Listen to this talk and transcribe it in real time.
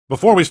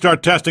Before we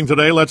start testing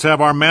today, let's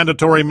have our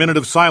mandatory minute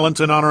of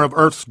silence in honor of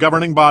Earth's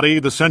governing body,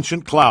 the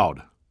sentient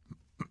cloud.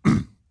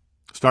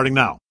 Starting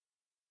now.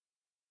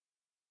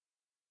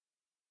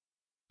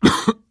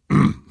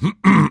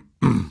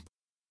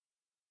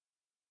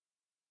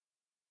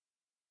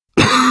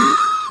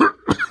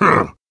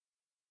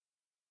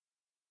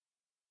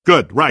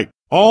 Good, right.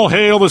 All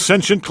hail the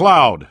sentient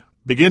cloud.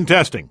 Begin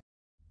testing.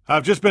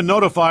 I've just been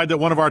notified that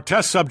one of our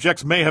test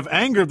subjects may have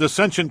angered the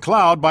sentient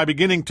cloud by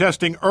beginning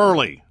testing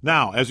early.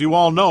 Now, as you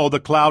all know, the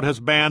cloud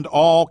has banned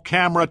all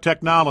camera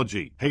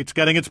technology. Hates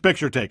getting its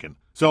picture taken.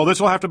 So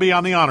this will have to be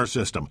on the honor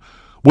system.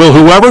 Will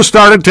whoever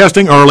started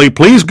testing early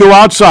please go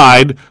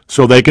outside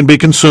so they can be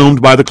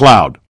consumed by the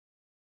cloud?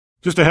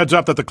 Just a heads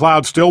up that the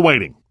cloud's still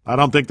waiting. I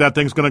don't think that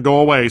thing's going to go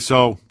away,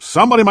 so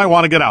somebody might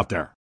want to get out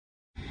there.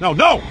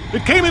 No!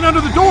 It came in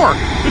under the door!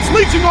 It's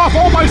leeching off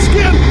all my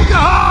skin!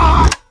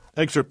 Ah!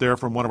 Excerpt there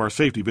from one of our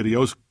safety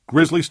videos.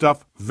 Grisly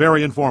stuff,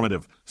 very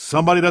informative.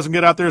 Somebody doesn't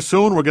get out there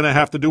soon, we're going to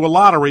have to do a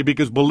lottery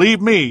because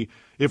believe me,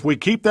 if we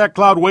keep that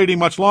cloud waiting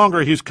much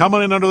longer, he's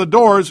coming in under the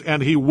doors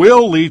and he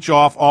will leech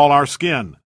off all our skin.